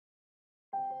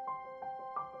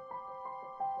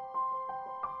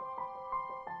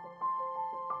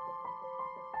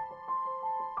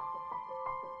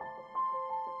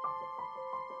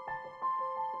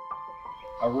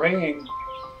A ring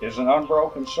is an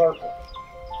unbroken circle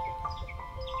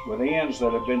with ends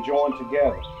that have been joined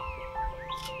together,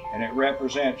 and it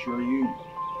represents your union.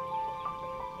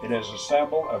 It is a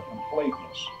symbol of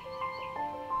completeness,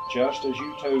 just as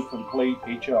you two complete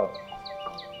each other.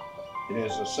 It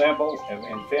is a symbol of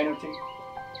infinity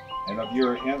and of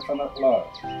your infinite love.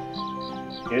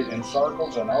 It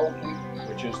encircles an opening,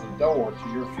 which is the door to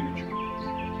your future.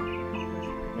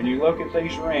 When you look at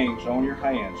these rings on your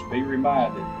hands, be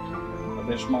reminded of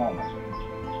this moment,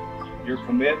 your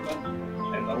commitment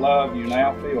and the love you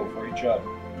now feel for each other.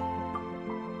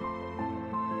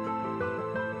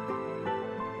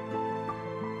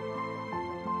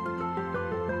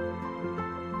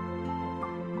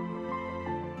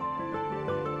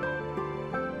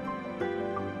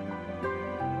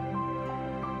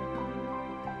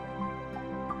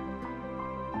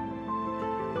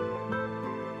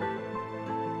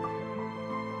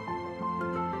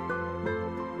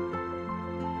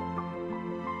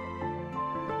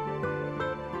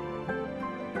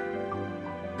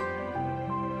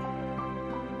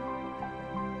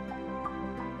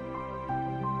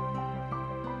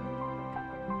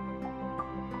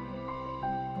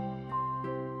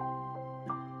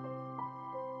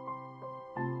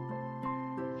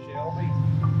 Shelby,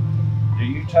 do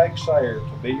you take Sayre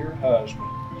to be your husband,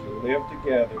 to live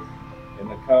together in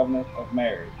the covenant of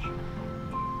marriage?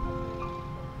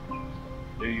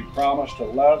 Do you promise to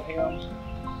love him,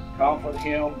 comfort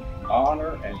him,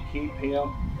 honor and keep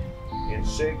him in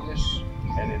sickness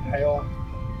and in health,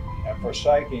 and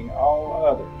forsaking all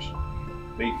others,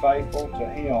 be faithful to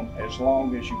him as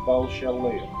long as you both shall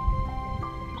live?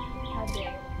 I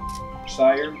do.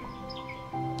 Sayre,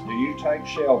 do you take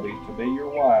Shelby to be your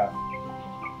wife,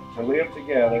 to live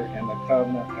together in the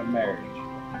covenant of marriage?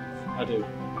 I do.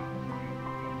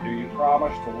 Do you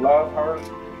promise to love her,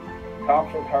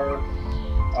 comfort her,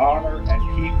 honor and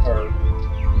keep her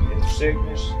in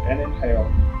sickness and in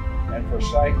health, and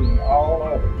forsaking all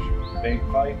others, being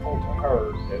faithful to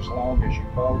her as long as you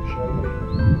both shall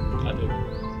live? I do.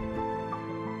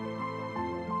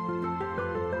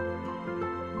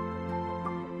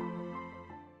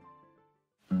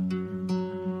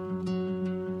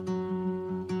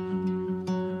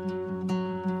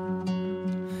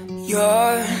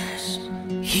 Yours,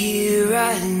 here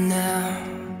right now,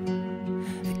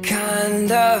 the kind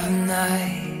of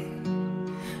night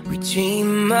we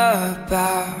dream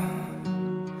about.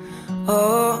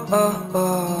 Oh, oh, oh,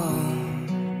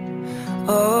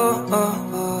 oh, oh,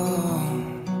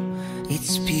 oh,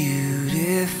 it's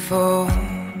beautiful.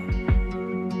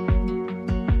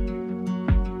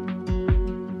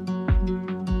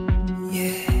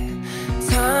 Yeah,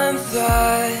 time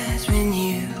flies when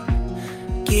you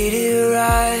get it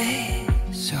right,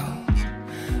 so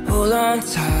hold on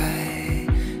tight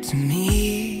to me.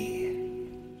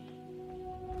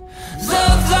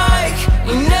 Love like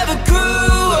you never grew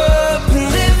up,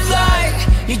 and live like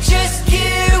you just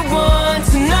get one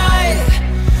tonight.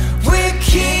 We're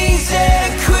kings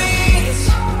and queens.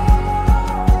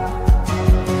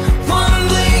 One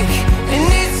blink and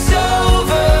it's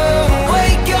over.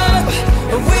 Wake up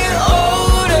and we're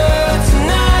older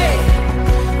tonight.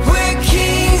 We're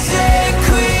kings and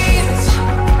queens.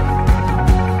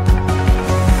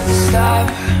 Stop,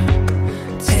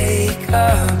 take a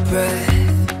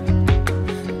breath,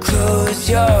 close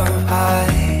your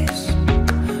eyes,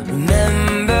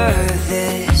 remember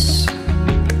this.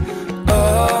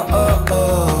 Oh, oh,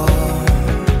 oh,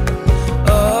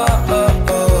 oh, oh,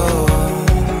 oh,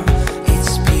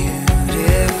 it's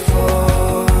beautiful.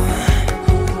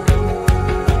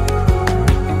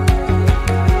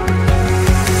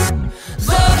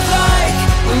 Love like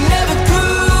we never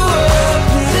grew up,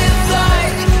 and live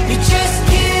like you just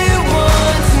get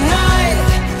one tonight.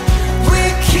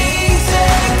 We're kings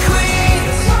and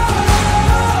queens.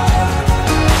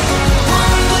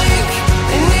 One blink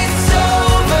and it's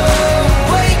over.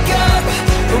 Wake up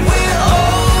and we're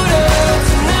older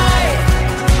tonight.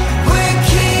 We're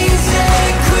kings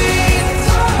and queens.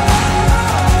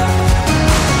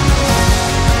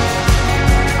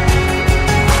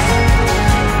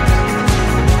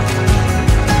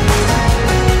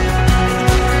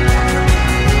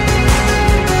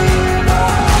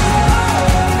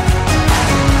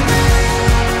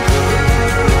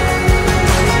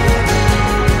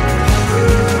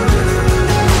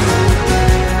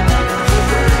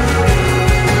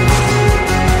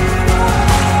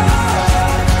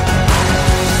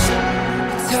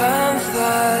 Time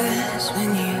flies when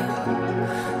you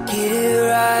get it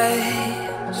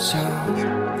right, so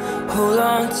hold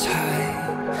on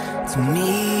tight to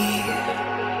me.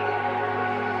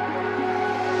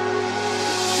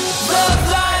 Love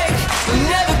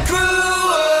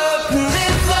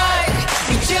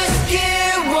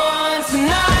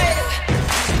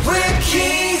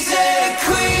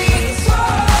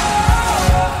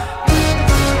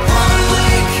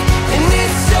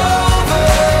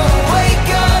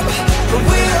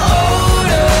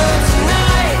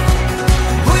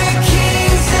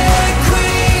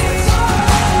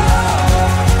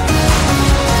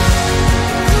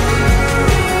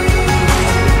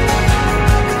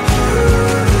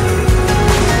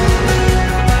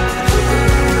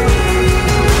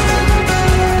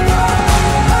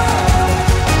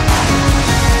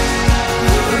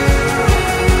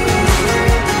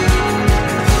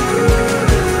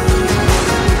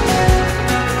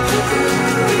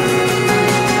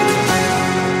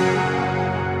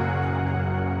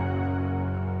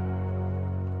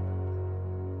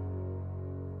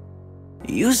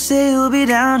You say you'll be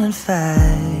down in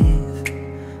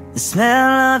 5. The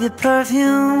smell of your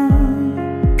perfume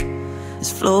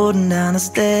is floating down the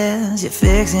stairs. You're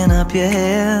fixing up your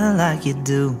hair like you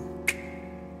do.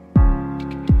 I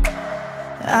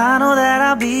know that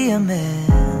I'll be a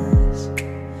mess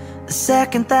the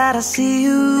second that I see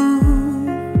you.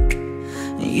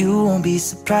 You won't be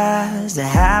surprised, it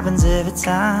happens every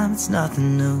time, it's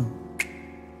nothing new.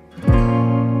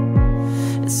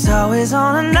 It's always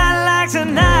on a night like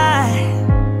tonight.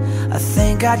 I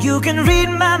thank God you can read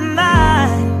my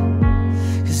mind,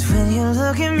 'cause when you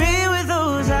look at me with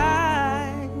those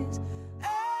eyes,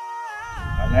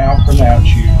 I now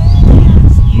pronounce you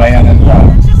man and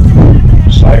wife.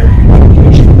 Slayer, you may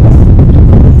kiss me.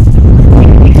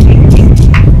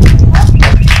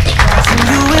 watching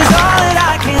you is all that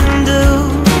I can do,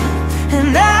 and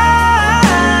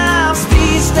I'm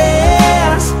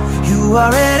speechless. You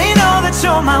already know that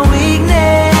you're my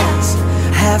weakness.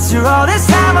 After all this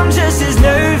time I'm just as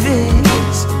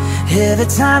nervous every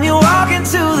time you walk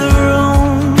into the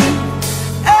room.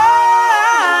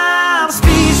 I'm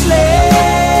speechless.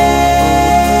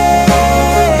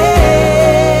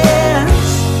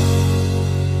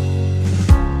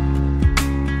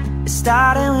 It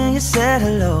started when you said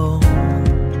hello,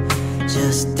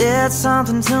 just did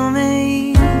something to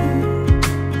me.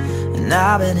 And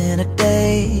I've been in a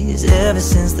daze ever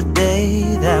since the day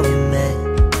that we met.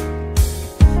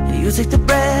 You take the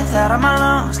breath out of my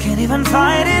lungs, can't even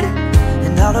fight it,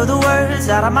 and all of the words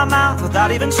out of my mouth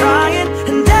without even trying.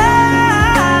 And I'm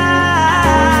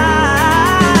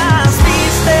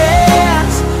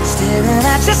speechless, staring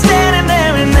at you standing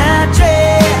there in that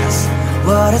dress.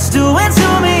 What it's doing to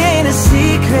me ain't a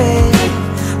secret,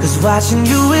 'cause watching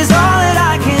you is all that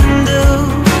I can do.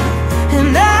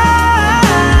 And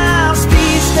I'm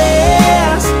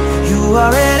speechless. You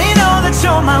already know that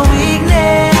you're my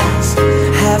weakness.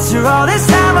 After all this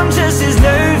time I'm just as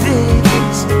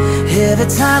nervous every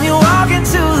time you walk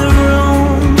into the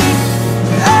room.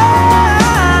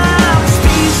 I'm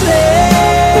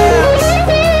speechless.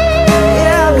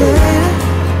 Yeah, baby.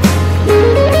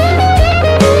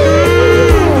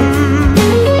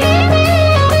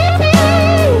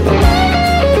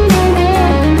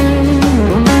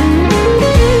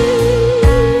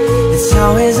 It's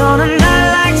always on a night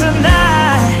like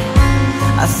tonight.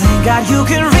 I thank God you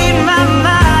can read my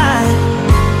mind,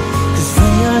 'cause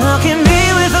when you look at me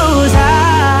with those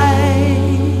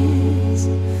eyes,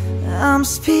 I'm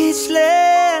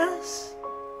speechless.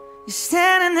 You're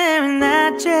standing there in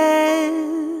that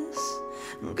dress.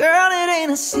 Girl, it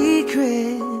ain't a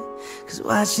secret, 'cause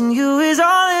watching you is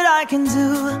all that I can do.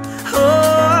 Oh,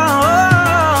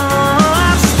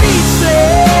 I'm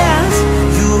speechless.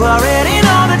 You already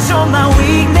know that you're my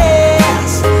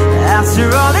weakness. After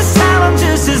all this time I'm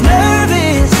just as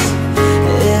nervous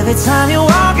every time you